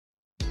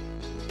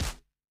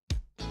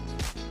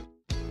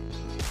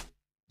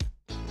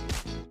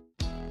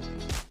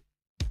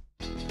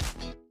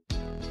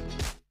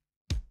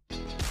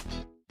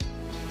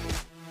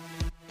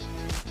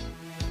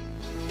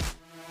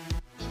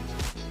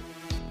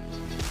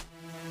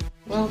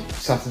Well,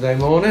 Saturday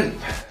morning,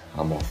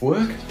 I'm off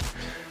work.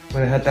 I'm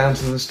going to head down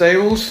to the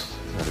stables.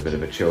 Had a bit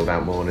of a chilled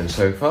out morning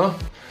so far.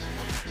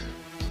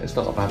 It's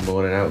not a bad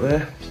morning out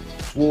there.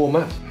 It's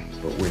warmer,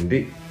 but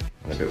windy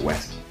and a bit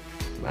wet.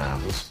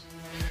 Marvellous.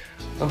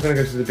 I'm going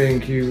to go to the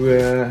B&Q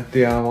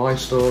DIY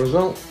store as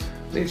well.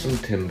 Need some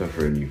timber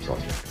for a new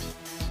project.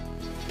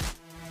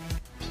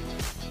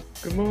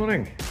 Good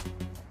morning.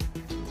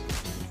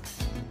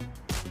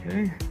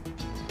 Okay.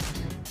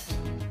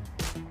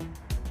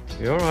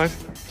 You alright?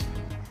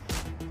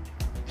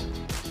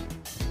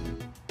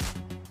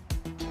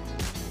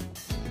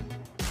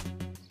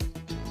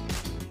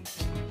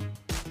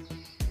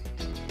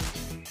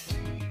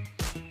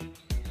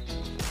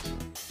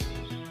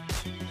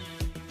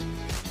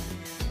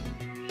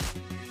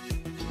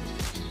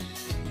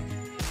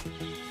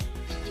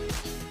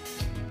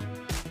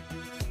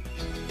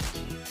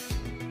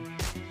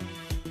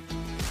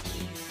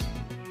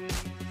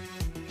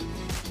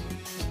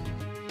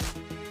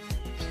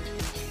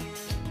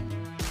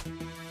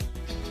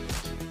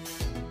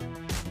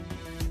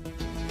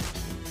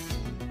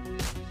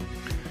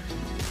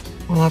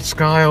 Well, that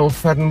sky all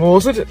fed and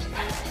watered.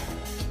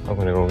 I'm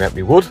going to go and get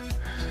me wood.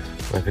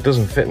 And if it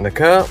doesn't fit in the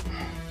car,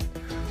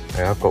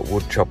 I've got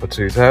Wood Chopper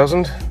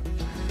 2000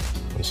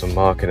 and some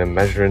marking and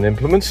measuring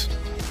implements.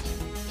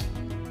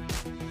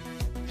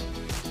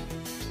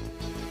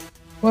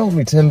 Well,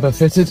 my timber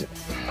fitted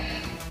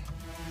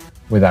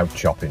without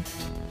chopping,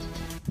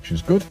 which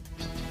is good.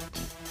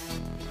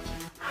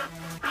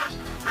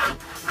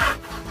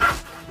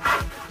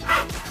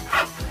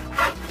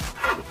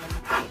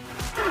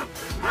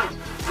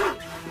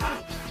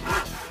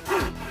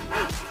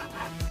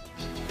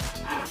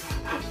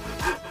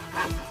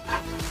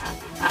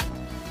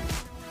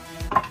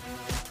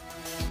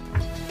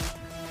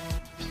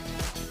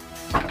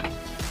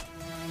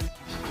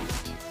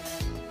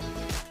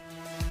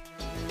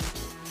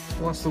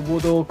 That's the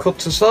wood all cut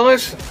to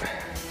size.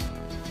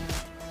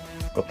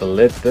 Got the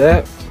lid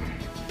there,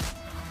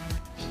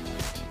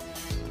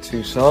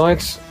 2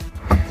 sides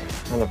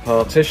and a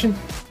partition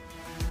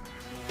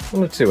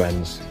on the 2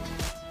 ends.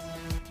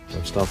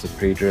 I've started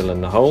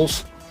pre-drilling the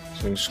holes,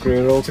 so I'm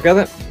screwing it all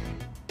together.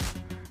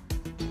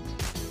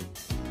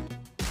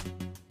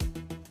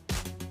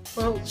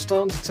 Well, it's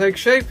starting to take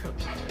shape.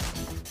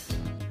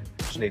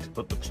 Just need to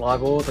put the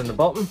plyboard in the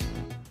bottom,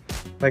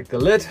 make the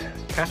lid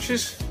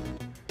catches.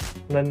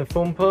 And then the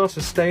fun part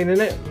is staining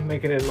it and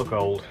making it look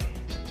old.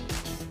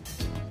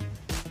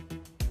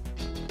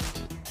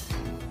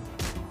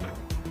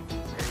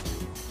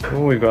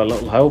 Oh, we've got a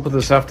little helper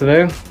this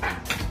afternoon.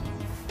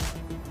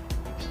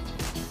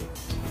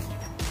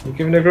 You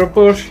giving a grub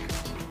push?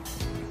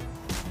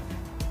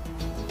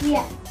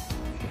 Yeah.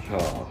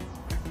 Oh.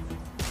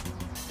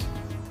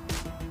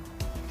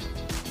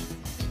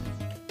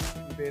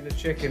 You're being a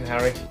chicken,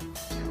 Harry.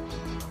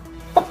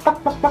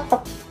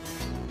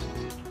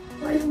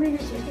 What do you mean a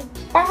chicken?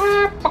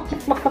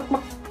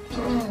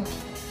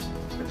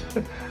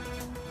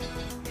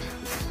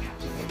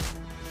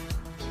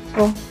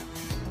 Oh.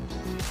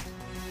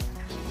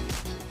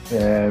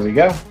 There we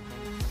go.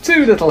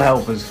 2 little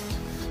helpers.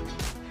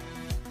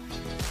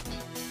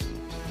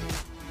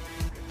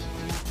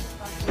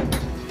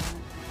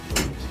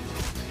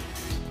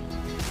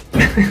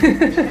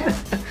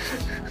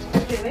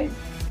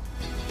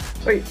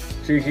 Wait,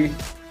 cheeky.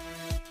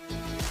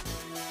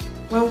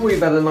 Well, we've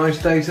had a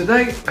nice day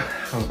today.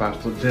 I'm about to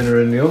put dinner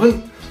in the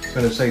oven. I'm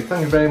going to say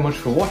thank you very much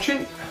for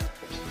watching.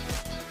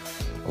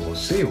 And we'll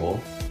see you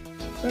all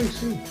very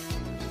soon.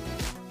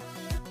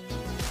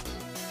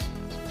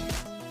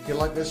 If you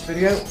like this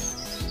video,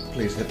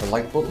 please hit the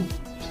like button.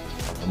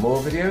 And for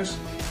more videos,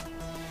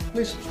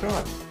 please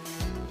subscribe.